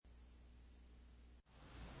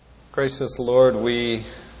Gracious Lord, we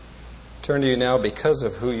turn to you now because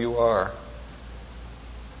of who you are.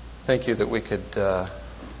 Thank you that we could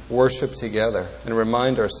worship together and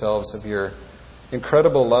remind ourselves of your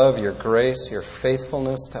incredible love, your grace, your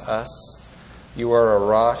faithfulness to us. You are a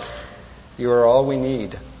rock. You are all we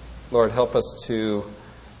need. Lord, help us to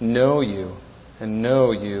know you and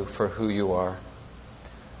know you for who you are.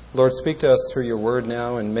 Lord, speak to us through your word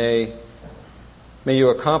now, and may you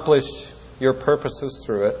accomplish your purposes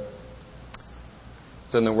through it.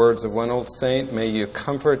 It's in the words of one old saint, may you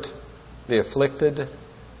comfort the afflicted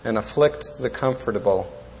and afflict the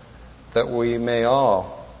comfortable, that we may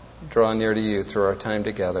all draw near to you through our time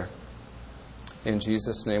together. In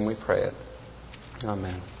Jesus' name we pray it.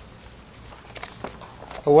 Amen.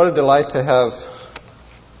 Well, what a delight to have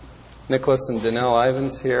Nicholas and Danelle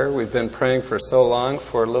Ivins here. We've been praying for so long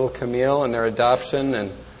for little Camille and their adoption,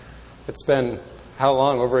 and it's been how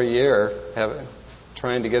long? Over a year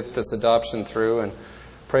trying to get this adoption through, and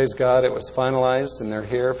praise God it was finalized and they're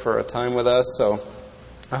here for a time with us. So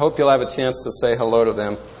I hope you'll have a chance to say hello to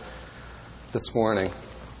them this morning.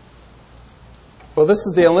 Well, this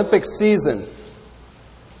is the Olympic season.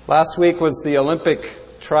 Last week was the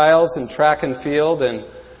Olympic trials in track and field, and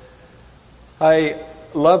I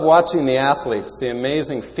love watching the athletes, the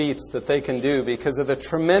amazing feats that they can do because of the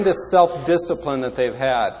tremendous self-discipline that they've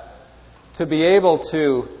had to be able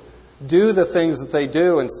to do the things that they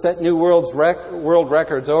do and set new world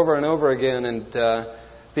records over and over again, and the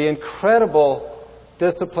incredible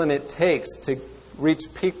discipline it takes to reach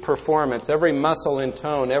peak performance, every muscle in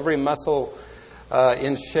tone, every muscle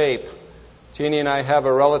in shape. Jeannie and I have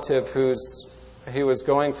a relative he was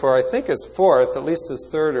going for, I think, his fourth, at least his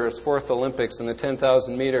third or his fourth Olympics in the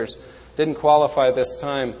 10,000 meters. Didn't qualify this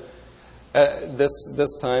time, and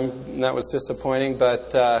that was disappointing,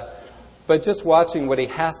 but just watching what he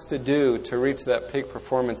has to do to reach that peak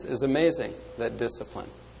performance is amazing, that discipline.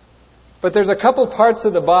 But there's a couple parts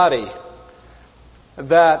of the body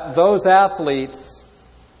that those athletes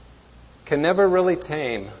can never really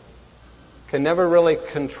tame, can never really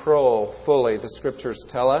control fully, the Scriptures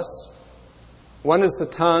tell us. One is the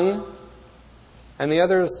tongue, and the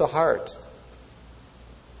other is the heart.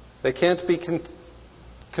 They can't be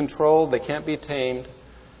controlled, they can't be tamed.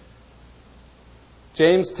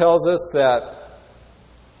 James tells us that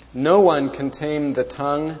no one can tame the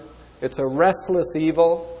tongue. It's a restless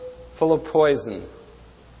evil full of poison.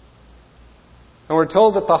 And we're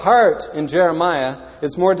told that the heart, in Jeremiah,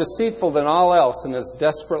 is more deceitful than all else and is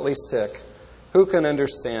desperately sick. Who can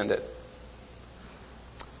understand it?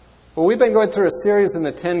 Well, we've been going through a series in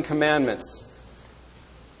the Ten Commandments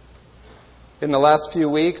in the last few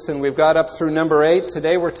weeks, and we've got up through number 8.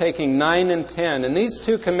 Today we're taking 9 and 10. And these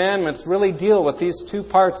two commandments really deal with these two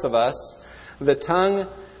parts of us, the tongue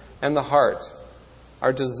and the heart,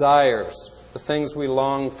 our desires, the things we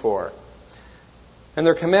long for. And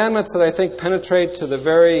they're commandments that I think penetrate to the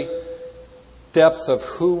very depth of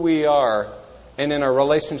who we are and in our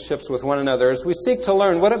relationships with one another as we seek to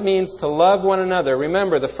learn what it means to love one another.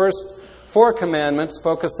 Remember, the first 4 commandments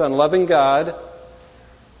focused on loving God,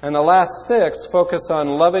 and the last 6 focus on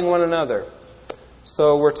loving one another.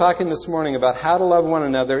 So we're talking this morning about how to love one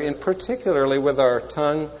another, in particularly with our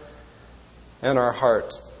tongue and our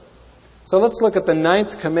heart. So let's look at the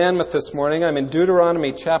 9th commandment this morning. I'm in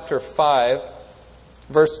Deuteronomy chapter 5,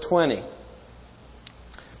 verse 20,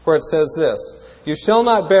 where it says this: "You shall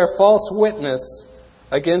not bear false witness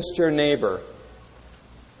against your neighbor."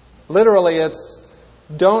 Literally, it's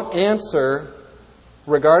don't answer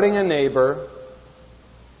regarding a neighbor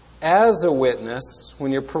as a witness,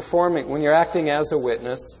 when you're acting as a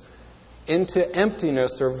witness, into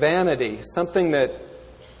emptiness or vanity, something that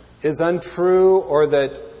is untrue or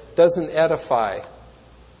that doesn't edify.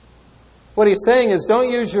 What he's saying is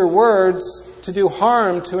don't use your words to do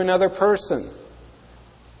harm to another person.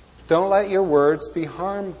 Don't let your words be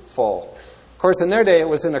harmful. Of course, in their day it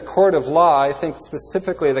was in a court of law. I think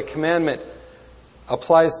specifically the commandment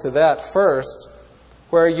applies to that first,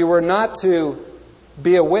 where you were not to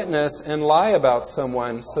be a witness and lie about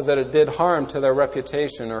someone so that it did harm to their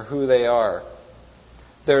reputation or who they are.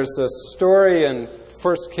 There's a story in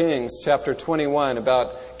 1 Kings chapter 21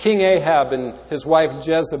 about King Ahab and his wife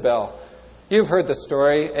Jezebel. You've heard the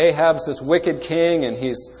story. Ahab's this wicked king, and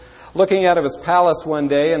he's looking out of his palace one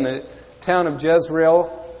day in the town of Jezreel,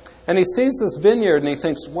 and he sees this vineyard and he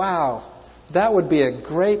thinks, wow, that would be a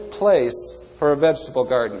great place for a vegetable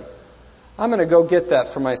garden. I'm going to go get that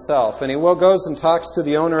for myself. And he goes and talks to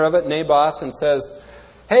the owner of it, Naboth, and says,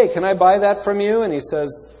 "Hey, can I buy that from you?" And he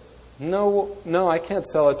says, No, I can't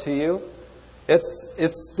sell it to you.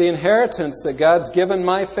 It's the inheritance that God's given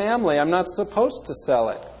my family. I'm not supposed to sell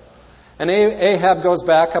it. And Ahab goes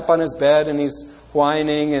back up on his bed, and he's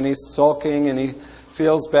whining, and he's sulking, and he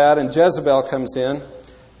feels bad. And Jezebel comes in,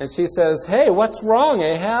 and she says, "Hey, what's wrong,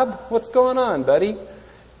 Ahab? What's going on, buddy?"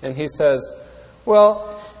 And he says,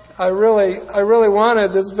 "Well, I really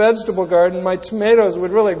wanted this vegetable garden. My tomatoes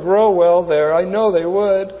would really grow well there. I know they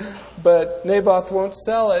would, but Naboth won't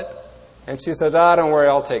sell it." And she says, "Don't worry,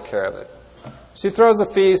 I'll take care of it." She throws a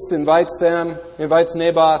feast, invites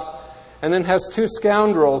Naboth, and then has two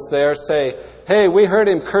scoundrels there say, "Hey, we heard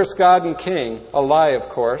him curse God and king," a lie, of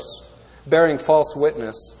course, bearing false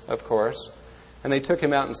witness, of course. And they took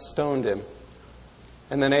him out and stoned him.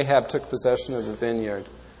 And then Ahab took possession of the vineyard.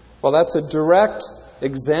 Well, that's a direct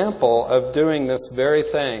example of doing this very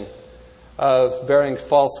thing, of bearing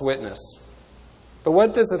false witness. But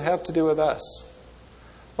what does it have to do with us?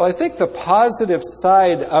 Well, I think the positive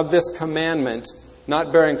side of this commandment,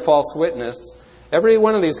 not bearing false witness, every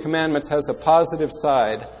one of these commandments has a positive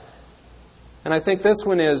side. And I think this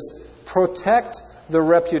one is protect the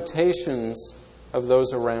reputations of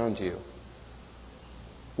those around you.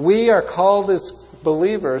 We are called as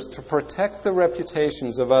believers to protect the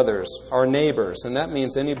reputations of others, our neighbors, and that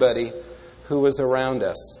means anybody who is around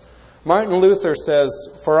us. Martin Luther says,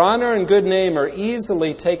 "For honor and good name are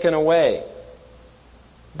easily taken away,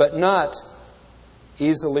 but not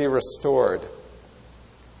easily restored."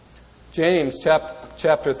 James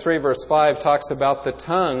chapter 3, verse 5 talks about the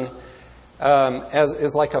tongue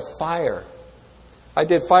as like a fire. I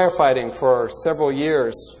did firefighting for several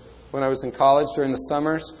years when I was in college during the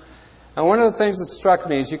summers. And one of the things that struck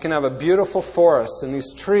me is you can have a beautiful forest and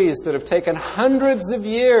these trees that have taken hundreds of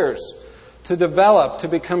years to develop, to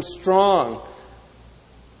become strong.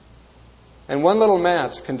 And one little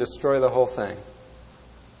match can destroy the whole thing.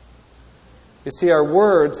 You see, our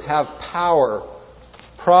words have power.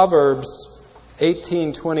 Proverbs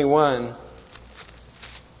 18:21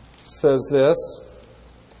 says this,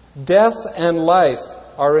 "Death and life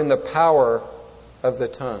are in the power of the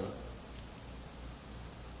tongue."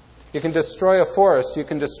 You can destroy a forest, you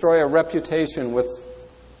can destroy a reputation with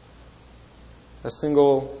a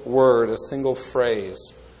single word, a single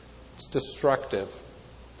phrase. It's destructive.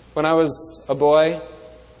 When I was a boy,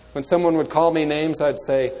 when someone would call me names, I'd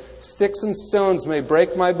say, "Sticks and stones may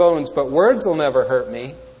break my bones, but words will never hurt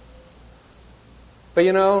me." But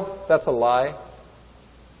you know, that's a lie.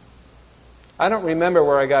 I don't remember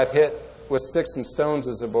where I got hit with sticks and stones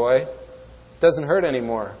as a boy. It doesn't hurt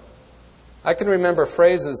anymore. I can remember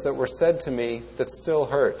phrases that were said to me that still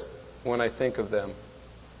hurt when I think of them.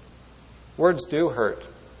 Words do hurt.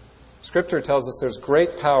 Scripture tells us there's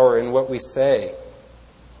great power in what we say.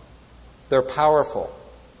 They're powerful.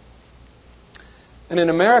 And in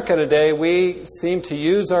America today, we seem to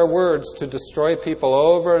use our words to destroy people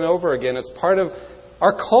over and over again. It's part of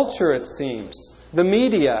our culture, it seems. The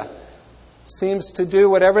media seems to do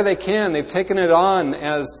whatever they can. They've taken it on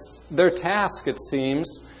as their task, it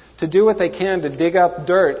seems, to do what they can to dig up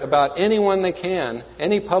dirt about anyone they can,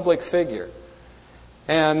 any public figure.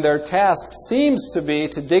 And their task seems to be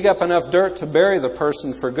to dig up enough dirt to bury the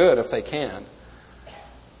person for good if they can.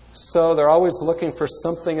 So they're always looking for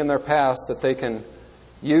something in their past that they can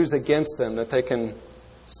use against them, that they can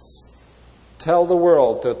tell the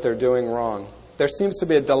world that they're doing wrong. There seems to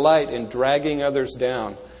be a delight in dragging others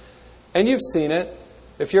down. And you've seen it.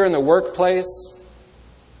 If you're in the workplace,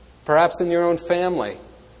 perhaps in your own family,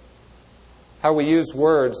 how we use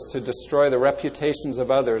words to destroy the reputations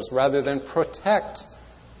of others rather than protect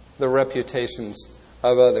the reputations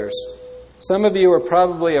of others. Some of you are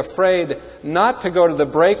probably afraid not to go to the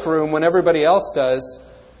break room when everybody else does,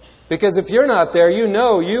 because if you're not there, you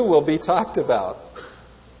know you will be talked about.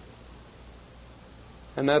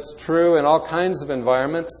 And that's true in all kinds of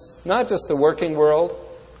environments, not just the working world,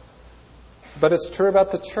 but it's true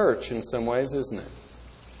about the church in some ways, isn't it?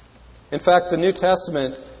 In fact, the New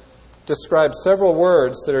Testament describes several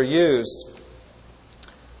words that are used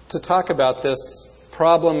to talk about this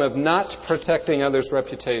problem of not protecting others'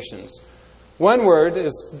 reputations. One word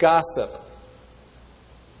is gossip.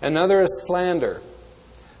 Another is slander.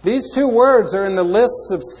 These two words are in the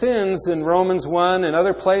lists of sins in Romans 1 and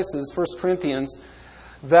other places, 1 Corinthians,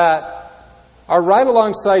 that are right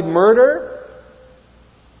alongside murder,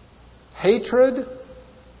 hatred,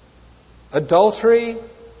 adultery,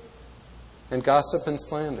 and gossip and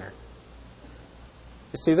slander.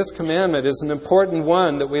 You see, this commandment is an important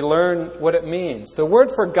one that we learn what it means. The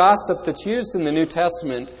word for gossip that's used in the New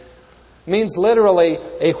Testament means literally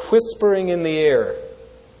a whispering in the ear,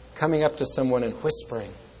 coming up to someone and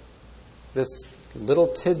whispering this little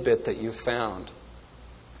tidbit that you found.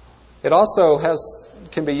 It also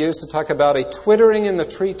can be used to talk about a twittering in the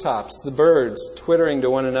treetops, the birds twittering to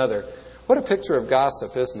one another. What a picture of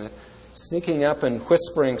gossip, isn't it? Sneaking up and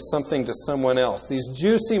whispering something to someone else. These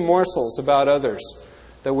juicy morsels about others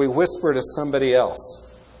that we whisper to somebody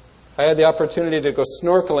else. I had the opportunity to go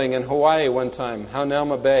snorkeling in Hawaii one time,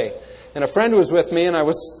 Hanauma Bay. And a friend was with me, and I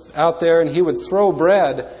was out there, and he would throw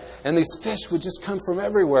bread, and these fish would just come from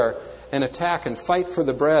everywhere and attack and fight for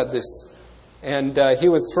the bread. And he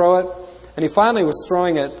would throw it, and he finally was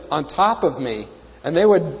throwing it on top of me. And they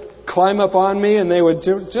would climb up on me, and they would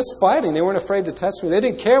just fighting. They weren't afraid to touch me. They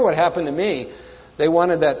didn't care what happened to me. They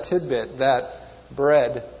wanted that tidbit, that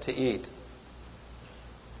bread to eat.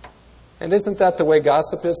 And isn't that the way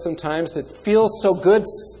gossip is sometimes? It feels so good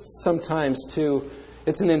sometimes to...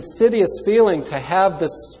 It's an insidious feeling to have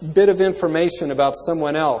this bit of information about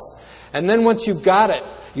someone else. And then once you've got it,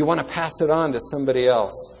 you want to pass it on to somebody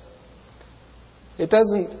else.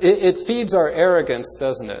 It feeds our arrogance,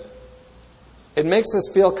 doesn't it? It makes us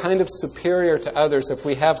feel kind of superior to others if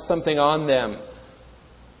we have something on them.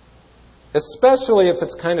 Especially if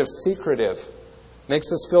it's kind of secretive.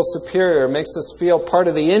 Makes us feel superior, makes us feel part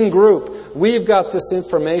of the in-group. We've got this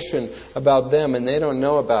information about them and they don't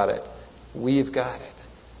know about it. We've got it.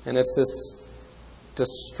 And it's this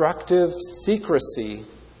destructive secrecy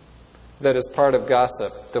that is part of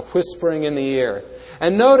gossip, the whispering in the ear.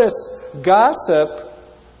 And notice, gossip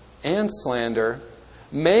and slander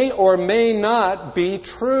may or may not be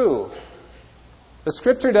true. The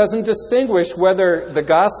Scripture doesn't distinguish whether the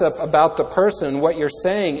gossip about the person, what you're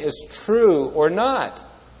saying, is true or not.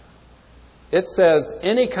 It says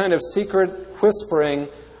any kind of secret whispering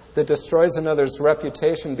that destroys another's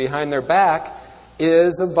reputation behind their back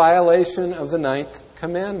is a violation of the 9th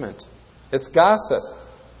commandment. It's gossip.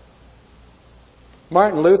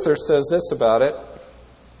 Martin Luther says this about it.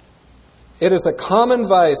 It is a common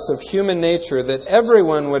vice of human nature that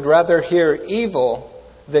everyone would rather hear evil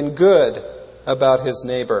than good about his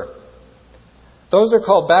neighbor. Those are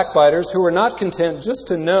called backbiters who are not content just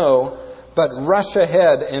to know, but rush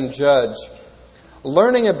ahead and judge.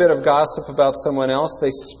 Learning a bit of gossip about someone else, they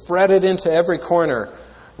spread it into every corner,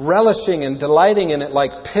 relishing and delighting in it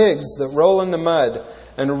like pigs that roll in the mud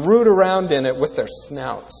and root around in it with their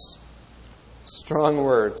snouts. Strong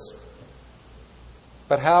words.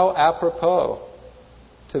 But how apropos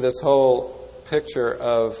to this whole picture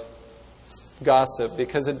of gossip,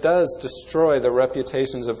 because it does destroy the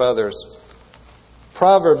reputations of others.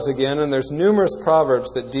 Proverbs again, and there's numerous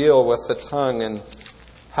proverbs that deal with the tongue and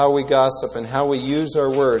how we gossip and how we use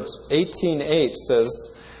our words. 18:8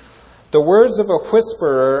 says, "The words of a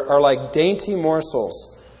whisperer are like dainty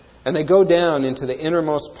morsels, and they go down into the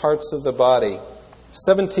innermost parts of the body."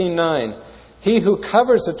 17:9, "He who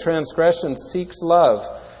covers a transgression seeks love,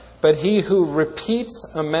 but he who repeats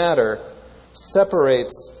a matter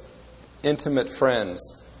separates intimate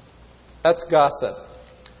friends." That's gossip.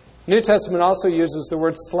 New Testament also uses the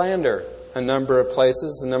word slander a number of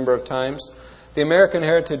places, a number of times. The American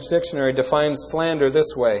Heritage Dictionary defines slander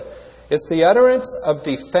this way: it's the utterance of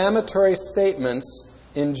defamatory statements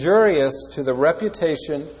injurious to the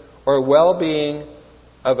reputation or well-being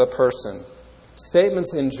of a person.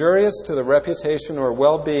 Statements injurious to the reputation or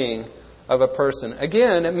well-being of a person.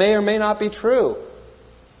 Again, it may or may not be true.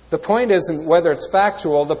 The point isn't whether it's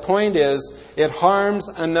factual. The point is it harms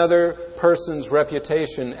another person's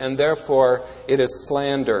reputation, and therefore it is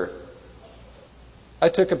slander. I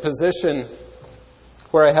took a position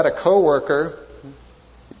where I had a coworker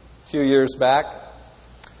a few years back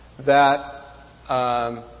that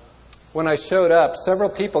when I showed up, several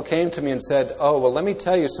people came to me and said, "Oh, well, let me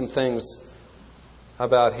tell you some things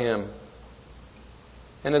about him."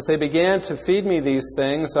 And as they began to feed me these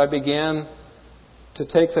things, I began to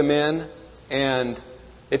take them in, and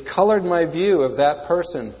it colored my view of that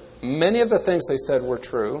person. Many of the things they said were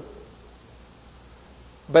true,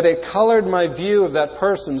 but it colored my view of that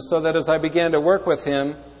person so that as I began to work with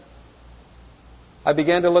him, I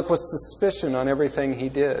began to look with suspicion on everything he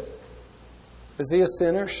did. Is he a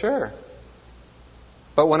sinner? Sure.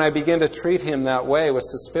 But when I begin to treat him that way with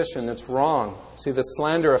suspicion, it's wrong. See, the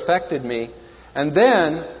slander affected me. And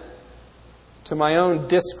then, to my own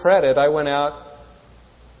discredit, I went out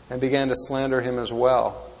and began to slander him as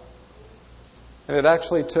well. And it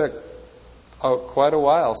actually took quite a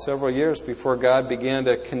while, several years, before God began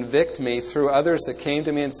to convict me through others that came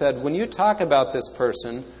to me and said, "When you talk about this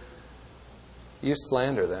person, you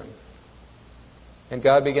slander them." And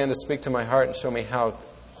God began to speak to my heart and show me how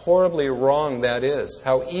horribly wrong that is,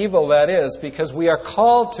 how evil that is, because we are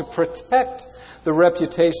called to protect the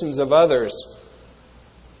reputations of others,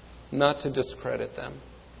 not to discredit them.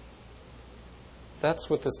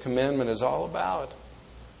 That's what this commandment is all about.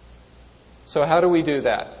 So how do we do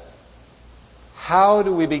that? how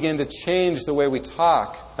do we begin to change the way we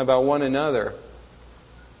talk about one another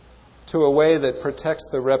to a way that protects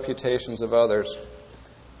the reputations of others?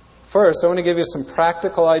 First, I want to give you some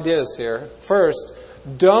practical ideas here. First,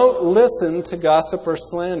 don't listen to gossip or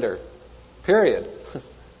slander. Period.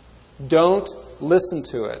 Don't listen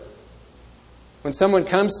to it. When someone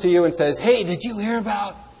comes to you and says, "Hey, did you hear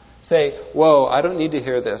about?" Say, "Whoa, I don't need to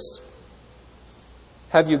hear this."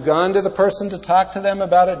 Have you gone to the person to talk to them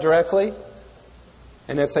about it directly?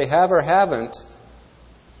 And if they have or haven't,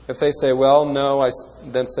 if they say, "Well, no,"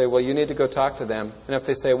 then say, "Well, you need to go talk to them." And if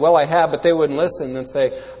they say, "Well, I have, but they wouldn't listen," then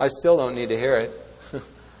say, "I still don't need to hear it."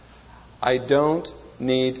 I don't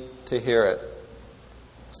need to hear it.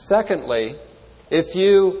 Secondly, if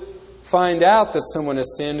you find out that someone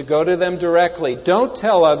has sinned, go to them directly. Don't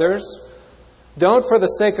tell others. Don't, for the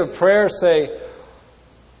sake of prayer,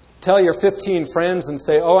 tell your 15 friends and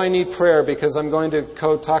say, "Oh, I need prayer because I'm going to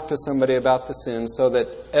go talk to somebody about the sin," so that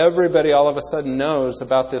everybody all of a sudden knows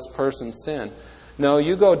about this person's sin. No,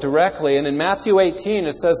 you go directly. And in Matthew 18,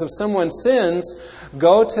 it says, if someone sins,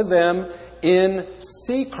 go to them in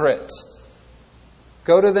secret.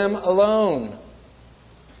 Go to them alone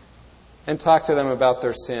and talk to them about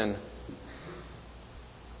their sin.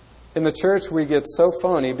 In the church, we get so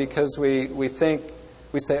phony because we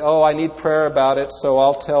say, "Oh, I need prayer about it, so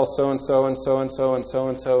I'll tell so-and-so and so-and-so and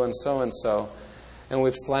so-and-so and so-and-so." And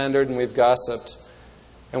we've slandered and we've gossiped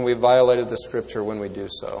and we've violated the Scripture when we do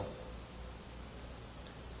so.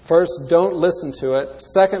 First, don't listen to it.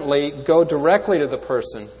 Secondly, go directly to the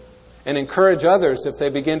person and encourage others, if they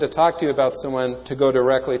begin to talk to you about someone, to go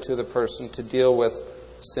directly to the person to deal with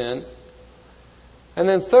sin. And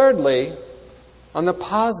then thirdly, on the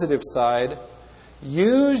positive side,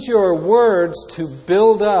 use your words to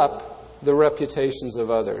build up the reputations of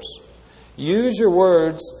others. Use your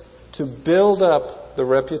words to build up the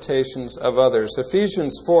reputations of others.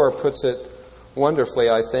 Ephesians 4 puts it wonderfully,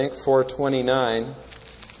 I think, 4:29,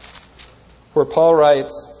 where Paul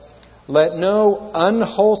writes, "Let no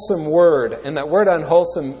unwholesome word," and that word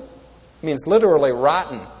unwholesome means literally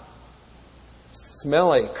rotten,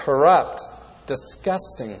 smelly, corrupt,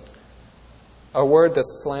 disgusting. A word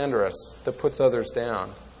that's slanderous, that puts others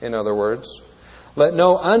down, in other words. "Let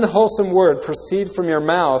no unwholesome word proceed from your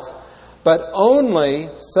mouth, but only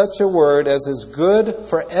such a word as is good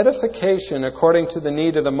for edification according to the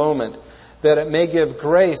need of the moment, that it may give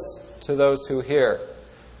grace to those who hear."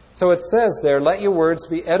 So it says there, let your words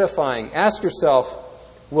be edifying. Ask yourself,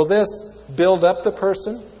 will this build up the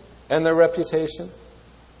person and their reputation?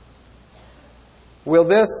 Will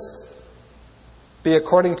this be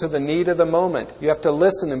according to the need of the moment? You have to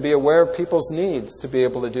listen and be aware of people's needs to be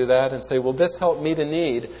able to do that and say, will this help meet a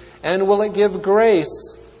need? And will it give grace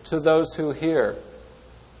to those who hear?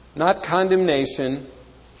 Not condemnation,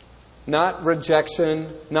 not rejection,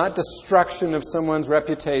 not destruction of someone's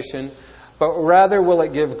reputation, but rather will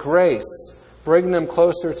it give grace, bring them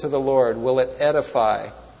closer to the Lord? Will it edify?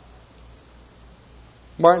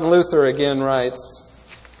 Martin Luther again writes,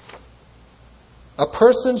 "A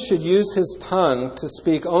person should use his tongue to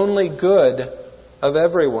speak only good of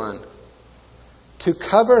everyone, to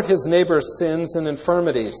cover his neighbor's sins and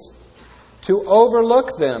infirmities, to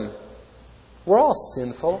overlook them." We're all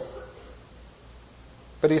sinful.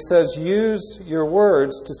 But he says, use your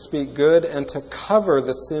words to speak good and to cover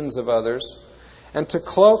the sins of others, and to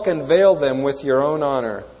cloak and veil them with your own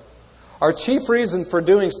honor. Our chief reason for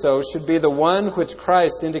doing so should be the one which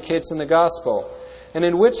Christ indicates in the gospel, and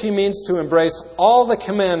in which he means to embrace all the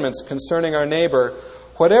commandments concerning our neighbor.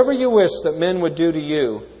 Whatever you wish that men would do to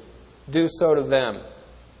you, do so to them.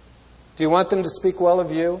 Do you want them to speak well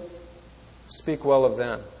of you? Speak well of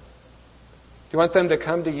them. Do you want them to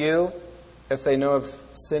come to you if they know of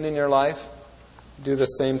sin in your life? Do the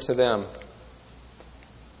same to them.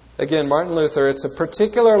 Again, Martin Luther, it's a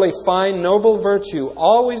particularly fine, noble virtue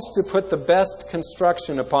always to put the best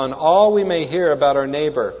construction upon all we may hear about our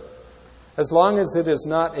neighbor, as long as it is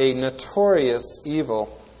not a notorious evil,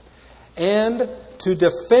 and to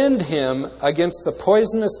defend him against the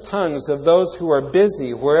poisonous tongues of those who are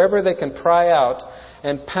busy wherever they can pry out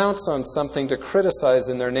and pounce on something to criticize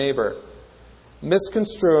in their neighbor,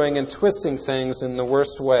 misconstruing and twisting things in the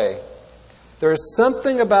worst way. There is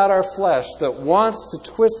something about our flesh that wants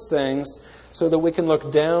to twist things so that we can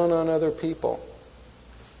look down on other people.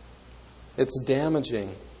 It's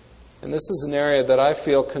damaging. And this is an area that I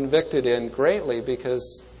feel convicted in greatly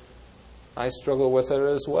because I struggle with it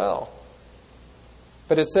as well.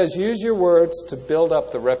 But it says, use your words to build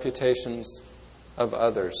up the reputations of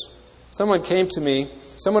others. Someone came to me,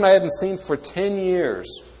 someone I hadn't seen for 10 years,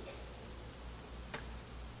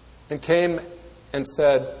 and came and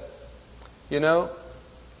said, You know,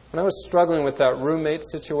 when I was struggling with that roommate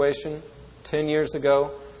situation 10 years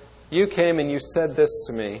ago, you came and you said this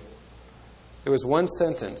to me. It was one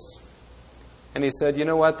sentence. And he said, you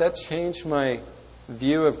know what, that changed my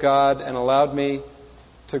view of God and allowed me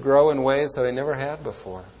to grow in ways that I never had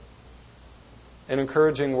before. An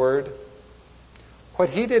encouraging word. What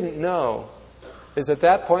he didn't know is at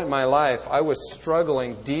that point in my life, I was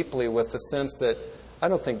struggling deeply with the sense that I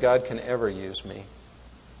don't think God can ever use me.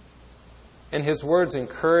 And his words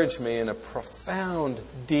encouraged me in a profound,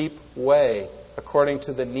 deep way, according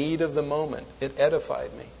to the need of the moment. It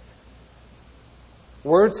edified me.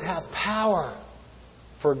 Words have power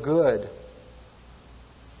for good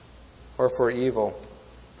or for evil.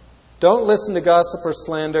 Don't listen to gossip or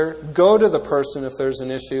slander. Go to the person if there's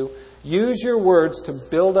an issue. Use your words to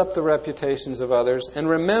build up the reputations of others. And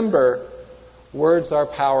remember, words are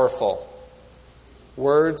powerful.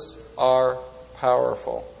 Words are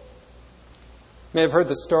powerful. You may have heard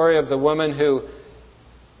the story of the woman who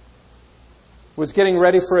was getting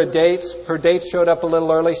ready for a date. Her date showed up a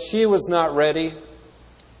little early. She was not ready.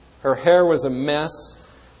 Her hair was a mess.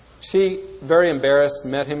 She, very embarrassed,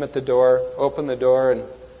 met him at the door, opened the door,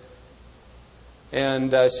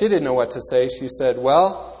 and she didn't know what to say. She said,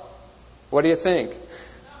 well, what do you think?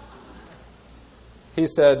 He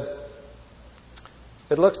said,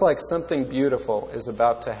 it looks like something beautiful is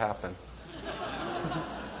about to happen.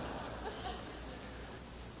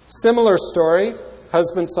 Similar story.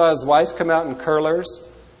 Husband saw his wife come out in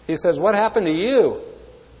curlers. He says, what happened to you?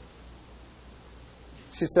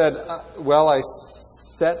 She said, well, I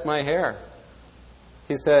set my hair.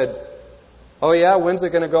 He said, oh yeah, when's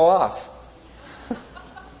it going to go off?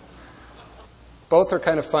 Both are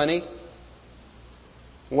kind of funny.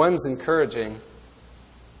 One's encouraging.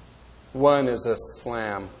 One is a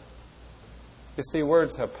slam. You see,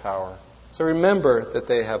 words have power. So remember that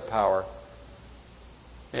they have power.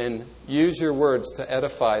 And use your words to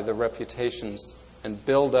edify the reputations and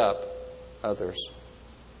build up others.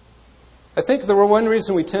 I think the one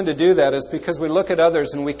reason we tend to do that is because we look at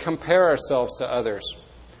others and we compare ourselves to others.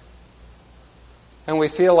 And we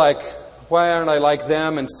feel like, why aren't I like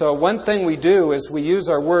them? And so one thing we do is we use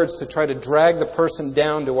our words to try to drag the person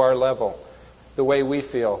down to our level, the way we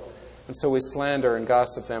feel. And so we slander and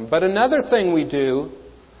gossip them. But another thing we do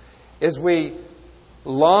is we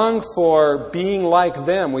long for being like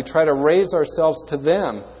them. We try to raise ourselves to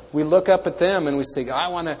them. We look up at them and we say, I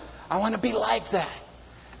want to be like that.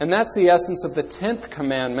 And that's the essence of the 10th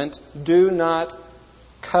commandment, do not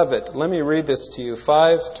covet. Let me read this to you.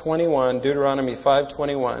 5:21, Deuteronomy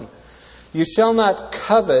 5:21. You shall not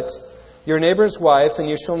covet your neighbor's wife, and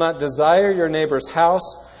you shall not desire your neighbor's house,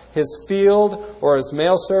 his field, or his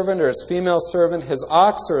male servant, or his female servant, his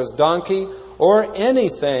ox or his donkey, or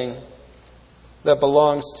anything that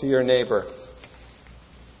belongs to your neighbor.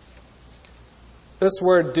 This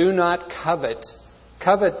word, do not covet.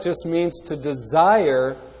 Covet just means to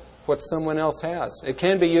desire what someone else has. It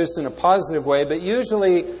can be used in a positive way, but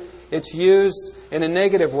usually it's used in a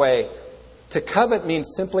negative way. To covet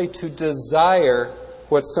means simply to desire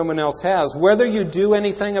what someone else has, whether you do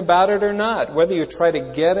anything about it or not, whether you try to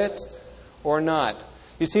get it or not.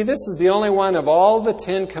 You see, this is the only one of all the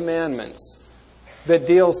 10 commandments that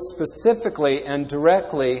deals specifically and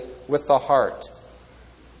directly with the heart.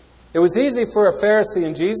 It was easy for a Pharisee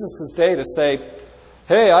in Jesus' day to say,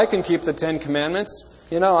 hey, I can keep the 10 commandments.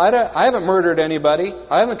 You know, I haven't murdered anybody.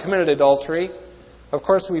 I haven't committed adultery. Of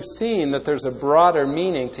course, we've seen that there's a broader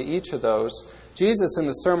meaning to each of those. Jesus in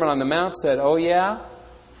the Sermon on the Mount said, oh yeah?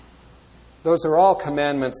 Those are all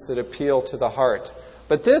commandments that appeal to the heart.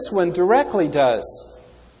 But this one directly does.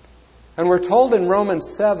 And we're told in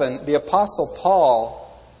Romans 7, the Apostle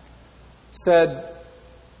Paul said,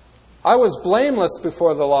 I was blameless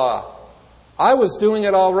before the law. I was doing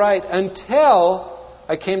it all right until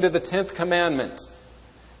I came to the 10th commandment.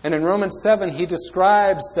 And in Romans 7, he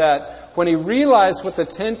describes that when he realized what the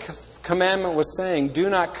 10th commandment was saying, do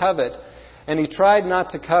not covet, and he tried not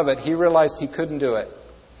to covet, he realized he couldn't do it.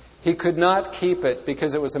 He could not keep it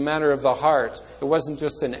because it was a matter of the heart. It wasn't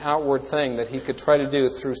just an outward thing that he could try to do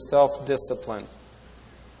through self-discipline.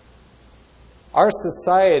 Our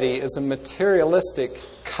society is a materialistic,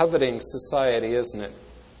 coveting society, isn't it?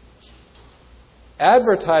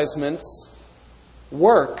 Advertisements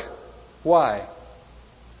work. Why?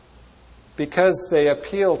 Because they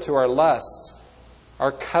appeal to our lust,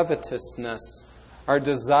 our covetousness, our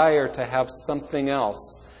desire to have something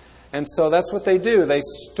else. And so that's what they do. They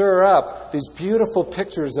stir up these beautiful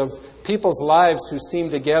pictures of people's lives who seem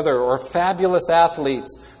together, or fabulous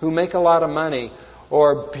athletes who make a lot of money,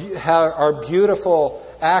 or are beautiful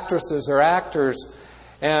actresses or actors.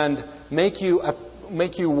 and make you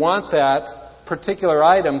want that particular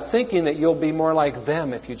item, thinking that you'll be more like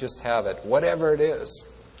them if you just have it, whatever it is.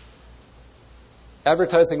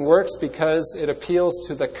 Advertising works because it appeals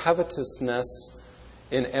to the covetousness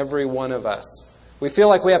in every one of us. We feel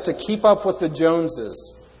like we have to keep up with the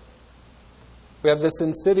Joneses. We have this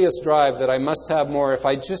insidious drive that I must have more. If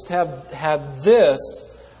I just had this,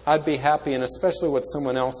 I'd be happy, and especially what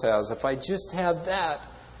someone else has. If I just had that,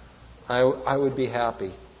 I would be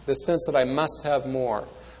happy. This sense that I must have more.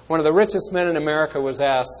 One of the richest men in America was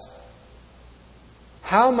asked,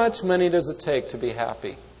 "How much money does it take to be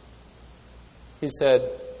happy?" He said,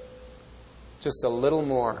 "Just a little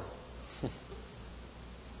more."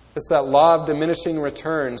 It's that law of diminishing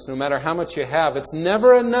returns. No matter how much you have, it's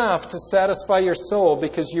never enough to satisfy your soul,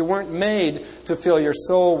 because you weren't made to fill your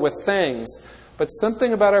soul with things. But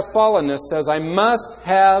something about our fallenness says, I must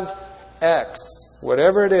have X,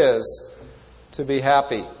 whatever it is, to be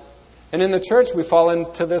happy. And in the church, we fall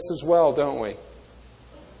into this as well, don't we?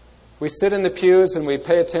 We sit in the pews and we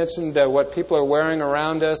pay attention to what people are wearing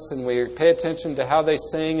around us, and we pay attention to how they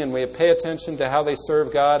sing, and we pay attention to how they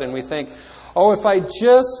serve God, and we think, oh, if I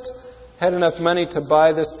just had enough money to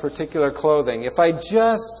buy this particular clothing, if I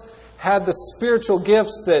just had the spiritual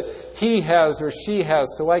gifts that he has or she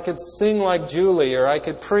has, so I could sing like Julie, or I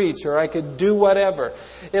could preach, or I could do whatever.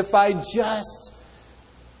 If I just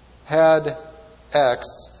had X,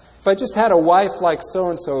 if I just had a wife like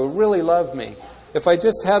so-and-so who really loved me, if I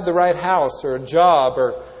just had the right house or a job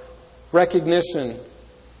or recognition,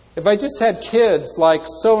 if I just had kids like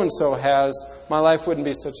so-and-so has, my life wouldn't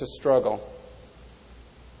be such a struggle.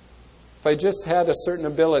 If I just had a certain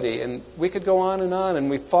ability, and we could go on, and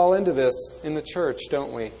we fall into this in the church,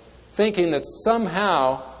 don't we? Thinking that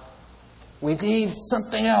somehow we need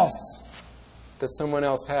something else that someone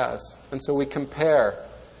else has. And so we compare.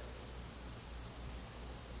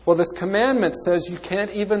 Well, this commandment says you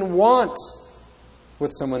can't even want what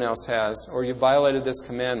someone else has, or you violated this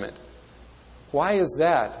commandment. Why is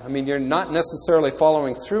that? I mean, you're not necessarily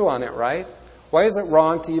following through on it, right? Why is it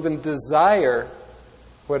wrong to even desire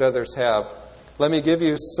what others have? Let me give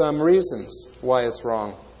you some reasons why it's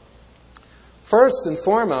wrong. First and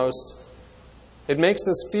foremost, it makes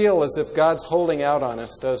us feel as if God's holding out on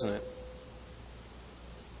us, doesn't it?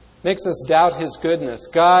 Makes us doubt His goodness.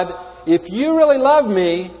 God, if you really loved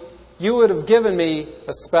me, you would have given me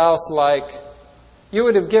a spouse like, you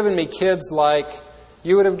would have given me kids like,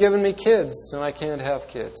 you would have given me kids, and I can't have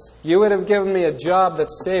kids. You would have given me a job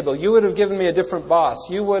that's stable. You would have given me a different boss.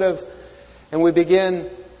 You would have... And we begin,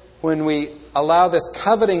 when we allow this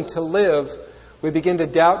coveting to live, we begin to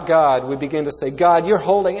doubt God. We begin to say, God, you're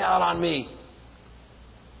holding out on me.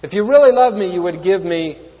 If you really loved me, you would give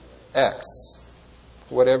me X,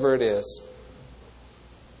 whatever it is.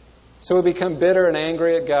 So we become bitter and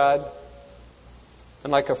angry at God.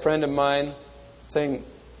 And like a friend of mine saying,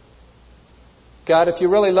 God, if you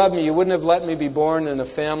really loved me, you wouldn't have let me be born in a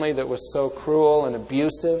family that was so cruel and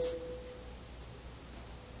abusive.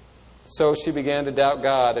 So she began to doubt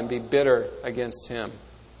God and be bitter against Him.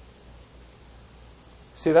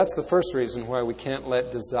 See, that's the first reason why we can't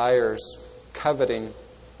let desires, coveting,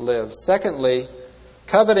 live. Secondly,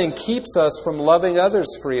 coveting keeps us from loving others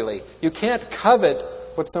freely. You can't covet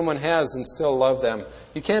what someone has and still love them.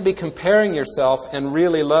 You can't be comparing yourself and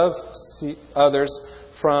really love others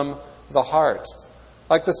from the heart.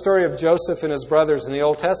 Like the story of Joseph and his brothers in the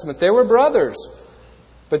Old Testament. They were brothers,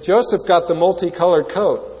 but Joseph got the multicolored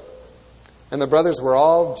coat, and the brothers were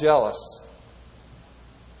all jealous.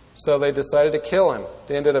 So they decided to kill him.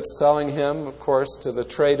 They ended up selling him, of course, to the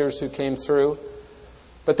traders who came through.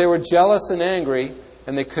 But they were jealous and angry,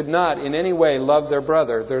 and they could not in any way love their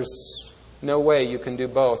brother. There's no way you can do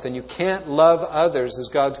both. And you can't love others as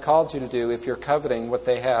God's called you to do if you're coveting what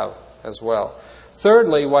they have as well.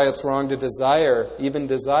 Thirdly, why it's wrong to desire, even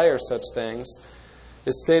desire such things,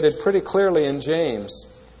 is stated pretty clearly in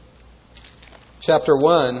James. Chapter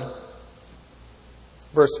 1,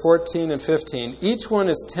 verse 14 and 15. Each one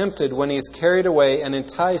is tempted when he is carried away and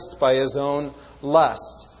enticed by his own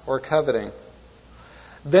lust or coveting.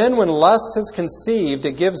 Then when lust has conceived,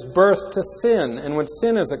 it gives birth to sin. And when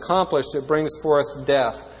sin is accomplished, it brings forth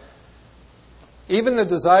death. Even the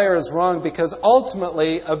desire is wrong because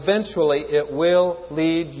ultimately, eventually, it will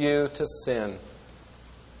lead you to sin.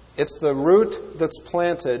 It's the root that's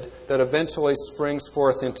planted that eventually springs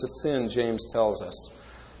forth into sin, James tells us.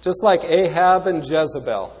 Just like Ahab and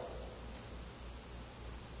Jezebel.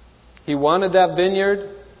 He wanted that vineyard,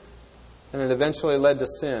 and it eventually led to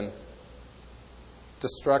sin.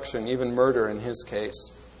 Destruction, even murder in his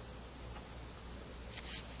case.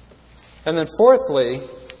 And then fourthly,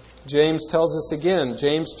 James tells us again,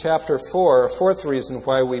 James chapter 4, a fourth reason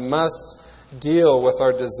why we must deal with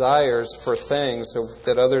our desires for things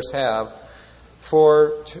that others have.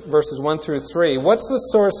 Verses 1 through 3. What's the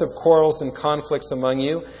source of quarrels and conflicts among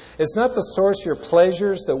you? Is not the source your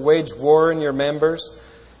pleasures that wage war in your members?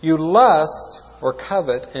 You lust or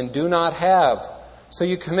covet and do not have, so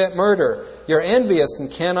you commit murder. You're envious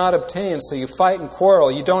and cannot obtain, so you fight and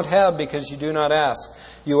quarrel. You don't have because you do not ask.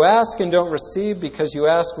 You ask and don't receive because you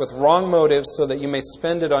ask with wrong motives, so that you may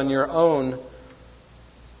spend it on your own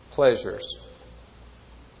pleasures.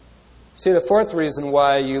 See, the fourth reason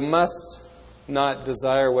why you must not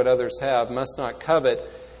desire what others have, must not covet,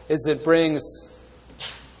 is it brings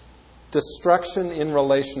destruction in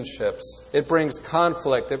relationships. It brings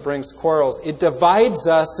conflict. It brings quarrels. It divides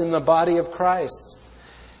us in the body of Christ.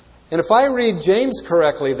 And if I read James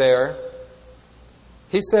correctly there,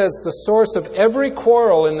 he says the source of every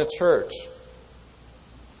quarrel in the church,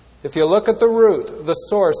 if you look at the root, the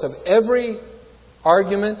source of every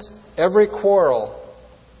argument, every quarrel,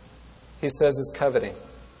 he says is coveting.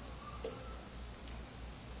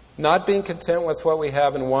 Not being content with what we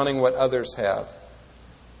have and wanting what others have.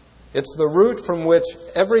 It's the root from which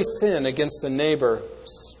every sin against a neighbor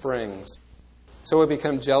springs. So we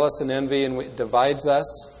become jealous and envy, and it divides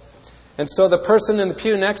us. And so the person in the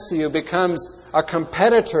pew next to you becomes a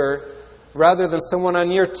competitor rather than someone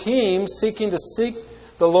on your team seeking to seek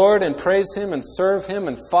the Lord and praise Him and serve Him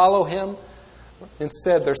and follow Him.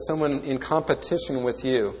 Instead, there's someone in competition with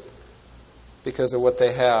you because of what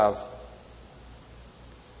they have.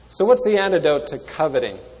 So what's the antidote to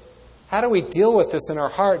coveting? How do we deal with this in our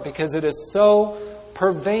heart? Because it is so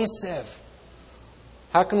pervasive.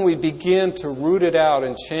 How can we begin to root it out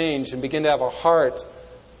and change and begin to have a heart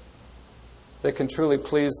that can truly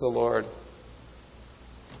please the Lord?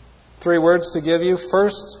 3 words to give you.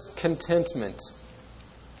 First, contentment.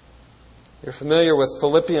 You're familiar with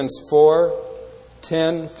Philippians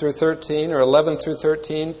 4:10 through 13 or 11 through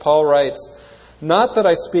 13. Paul writes, "Not that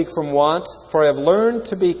I speak from want, for I have learned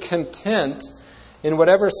to be content in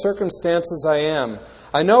whatever circumstances I am.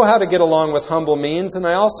 I know how to get along with humble means, and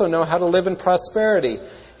I also know how to live in prosperity.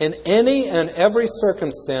 In any and every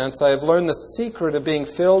circumstance, I have learned the secret of being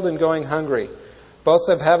filled and going hungry, both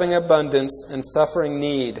of having abundance and suffering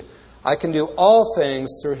need. I can do all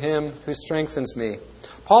things through Him who strengthens me."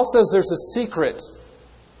 Paul says there's a secret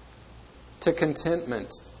to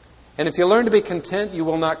contentment. And if you learn to be content, you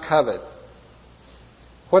will not covet.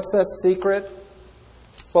 What's that secret?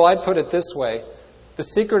 Well, I'd put it this way. The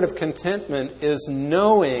secret of contentment is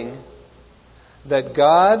knowing that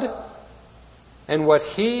God and what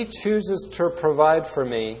He chooses to provide for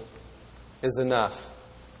me is enough.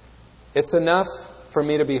 It's enough for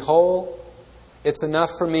me to be whole. It's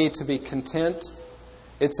enough for me to be content.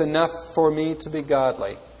 It's enough for me to be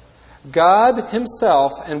godly. God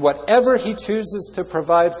Himself and whatever He chooses to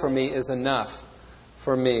provide for me is enough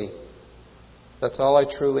for me. That's all I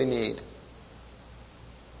truly need.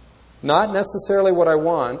 Not necessarily what I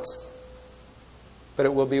want, but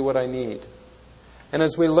it will be what I need. And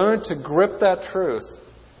as we learn to grip that truth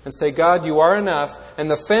and say, God, You are enough, and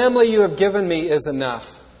the family You have given me is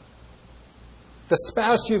enough. The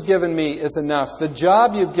spouse You've given me is enough. The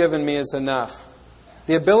job You've given me is enough.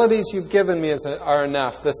 The abilities You've given me are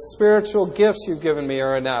enough. The spiritual gifts You've given me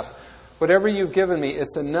are enough. Whatever You've given me,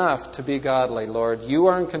 it's enough to be godly, Lord. You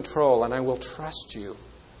are in control, and I will trust You.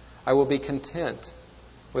 I will be content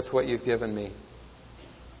with what You've given me.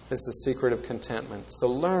 Is the secret of contentment. So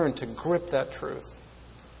learn to grip that truth.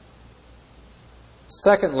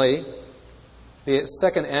 Secondly, the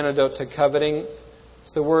second antidote to coveting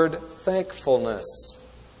is the word thankfulness.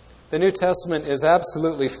 The New Testament is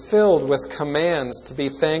absolutely filled with commands to be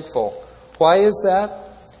thankful. Why is that?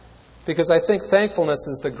 Because I think thankfulness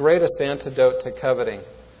is the greatest antidote to coveting.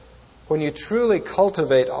 When you truly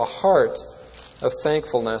cultivate a heart of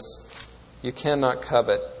thankfulness, you cannot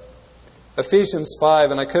covet. Ephesians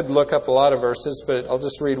 5, and I could look up a lot of verses, but I'll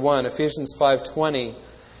just read one. Ephesians 5:20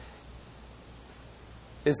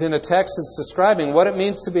 is in a text that's describing what it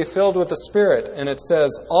means to be filled with the Spirit. And it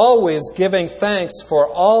says, "Always giving thanks for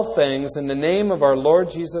all things in the name of our Lord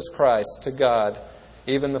Jesus Christ to God,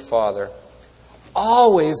 even the Father."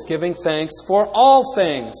 Always giving thanks for all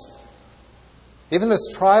things. Even this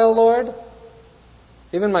trial, Lord,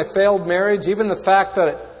 even my failed marriage, even the fact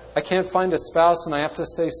that I can't find a spouse and I have to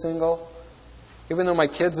stay single, even though my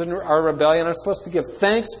kids are rebellion, I'm supposed to give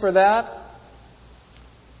thanks for that.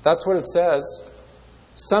 That's what it says.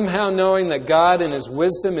 Somehow knowing that God in His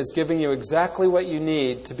wisdom is giving you exactly what you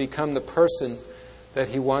need to become the person that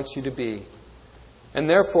He wants you to be. And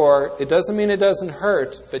therefore, it doesn't mean it doesn't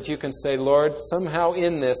hurt, but you can say, Lord, somehow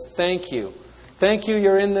in this, thank you. Thank you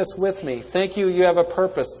you're in this with me. Thank you you have a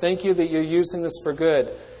purpose. Thank you that you're using this for good.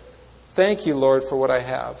 Thank you, Lord, for what I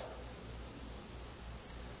have.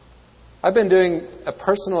 I've been doing a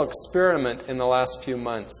personal experiment in the last few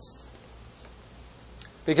months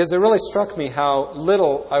because it really struck me how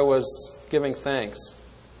little I was giving thanks,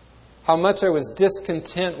 how much I was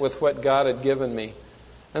discontent with what God had given me.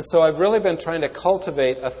 And so I've really been trying to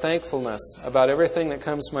cultivate a thankfulness about everything that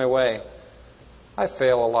comes my way. I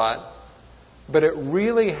fail a lot, but it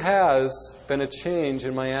really has been a change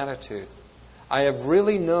in my attitude. I have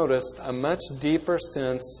really noticed a much deeper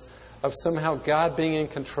sense of somehow God being in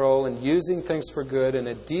control and using things for good, and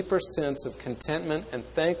a deeper sense of contentment and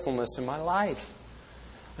thankfulness in my life.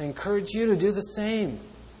 I encourage you to do the same.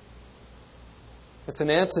 It's an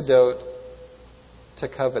antidote to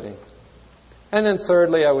coveting. And then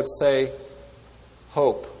thirdly, I would say,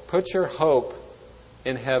 hope. Put your hope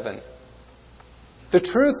in heaven. The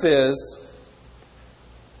truth is,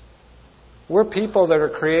 we're people that are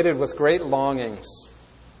created with great longings.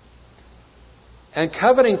 And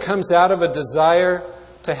coveting comes out of a desire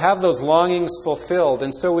to have those longings fulfilled.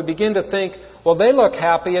 And so we begin to think, well, they look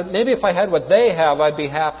happy, and maybe if I had what they have, I'd be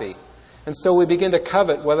happy. And so we begin to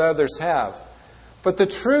covet what others have. But the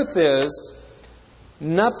truth is,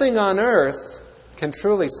 nothing on earth can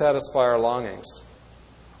truly satisfy our longings.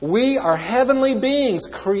 We are heavenly beings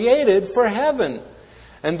created for heaven.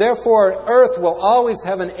 And therefore, earth will always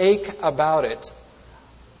have an ache about it,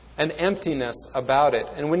 an emptiness about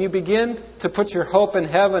it. And when you begin to put your hope in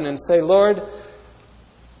heaven and say, Lord,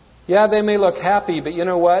 yeah, they may look happy, but you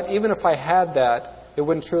know what? Even if I had that, it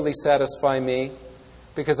wouldn't truly satisfy me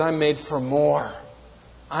because I'm made for more.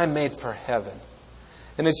 I'm made for heaven.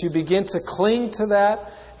 And as you begin to cling to that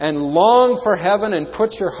and long for heaven and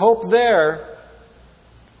put your hope there,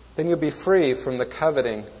 then you'll be free from the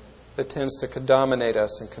coveting that tends to dominate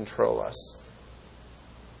us and control us.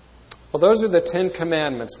 Well, those are the 10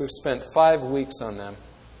 Commandments. We've spent 5 weeks on them.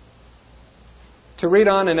 To read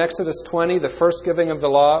on in Exodus 20, the first giving of the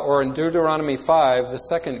law, or in Deuteronomy 5, the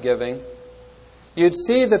second giving, you'd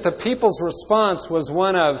see that the people's response was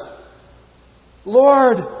one of,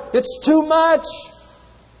 Lord, it's too much.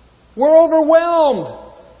 We're overwhelmed.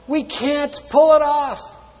 We can't pull it off.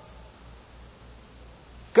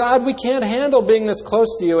 God, we can't handle being this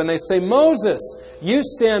close to you. And they say, Moses, you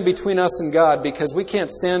stand between us and God because we can't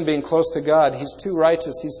stand being close to God. He's too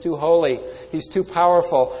righteous. He's too holy. He's too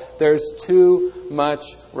powerful. There's too much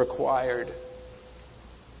required.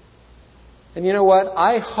 And you know what?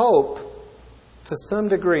 I hope to some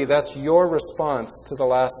degree that's your response to the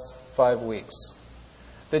last 5 weeks.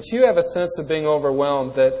 That you have a sense of being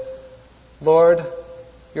overwhelmed that, Lord,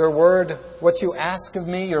 your word, what you ask of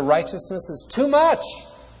me, your righteousness is too much.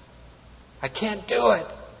 I can't do it.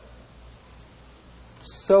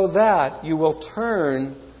 So that you will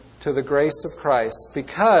turn to the grace of Christ,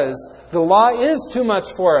 because the law is too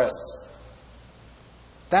much for us.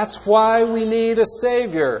 That's why we need a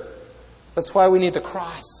Savior. That's why we need the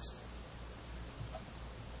cross.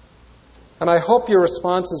 And I hope your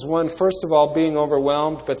response is one, first of all, being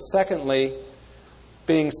overwhelmed, but secondly,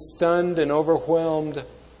 being stunned and overwhelmed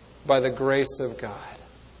by the grace of God.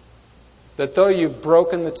 That though you've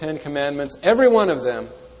broken the 10 Commandments, every one of them,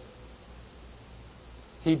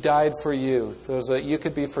 He died for you, so that you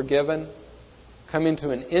could be forgiven, come into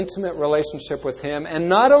an intimate relationship with Him. And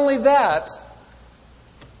not only that,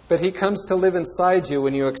 but He comes to live inside you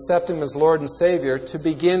when you accept Him as Lord and Savior, to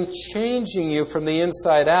begin changing you from the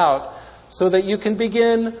inside out, so that you can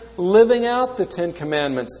begin living out the 10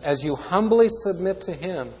 Commandments as you humbly submit to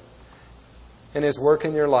Him and His work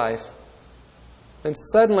in your life. Then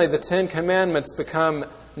suddenly the 10 Commandments become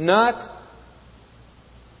not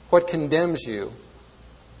what condemns you,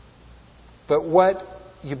 but what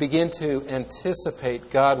you begin to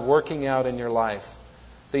anticipate God working out in your life.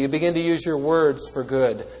 That you begin to use your words for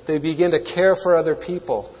good. That you begin to care for other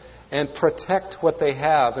people and protect what they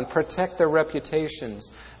have and protect their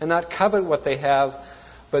reputations and not covet what they have,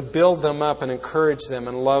 but build them up and encourage them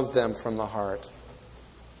and love them from the heart.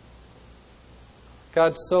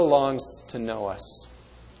 God so longs to know us.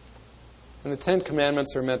 And the 10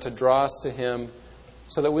 Commandments are meant to draw us to Him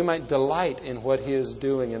so that we might delight in what He is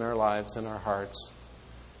doing in our lives and our hearts.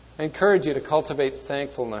 I encourage you to cultivate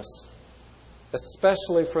thankfulness,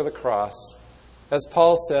 especially for the cross. As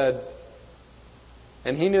Paul said,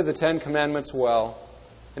 and he knew the 10 Commandments well,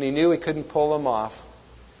 and he knew he couldn't pull them off.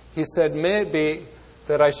 He said, may it be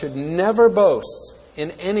that I should never boast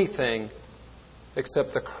in anything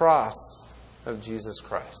except the cross of Jesus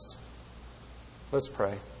Christ. Let's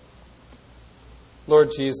pray.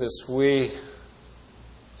 Lord Jesus, we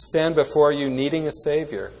stand before you needing a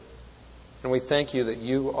Savior, and we thank you that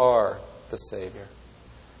you are the Savior.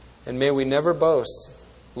 And may we never boast,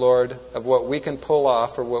 Lord, of what we can pull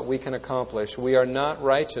off or what we can accomplish. We are not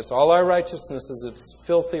righteous. All our righteousness is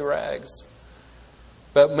filthy rags.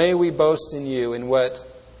 But may we boast in you, in what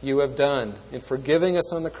you have done, in forgiving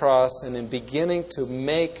us on the cross and in beginning to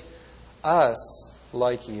make us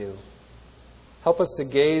like you. Help us to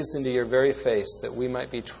gaze into your very face that we might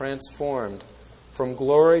be transformed from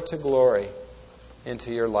glory to glory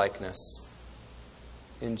into your likeness.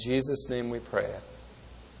 In Jesus' name we pray.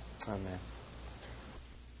 Amen.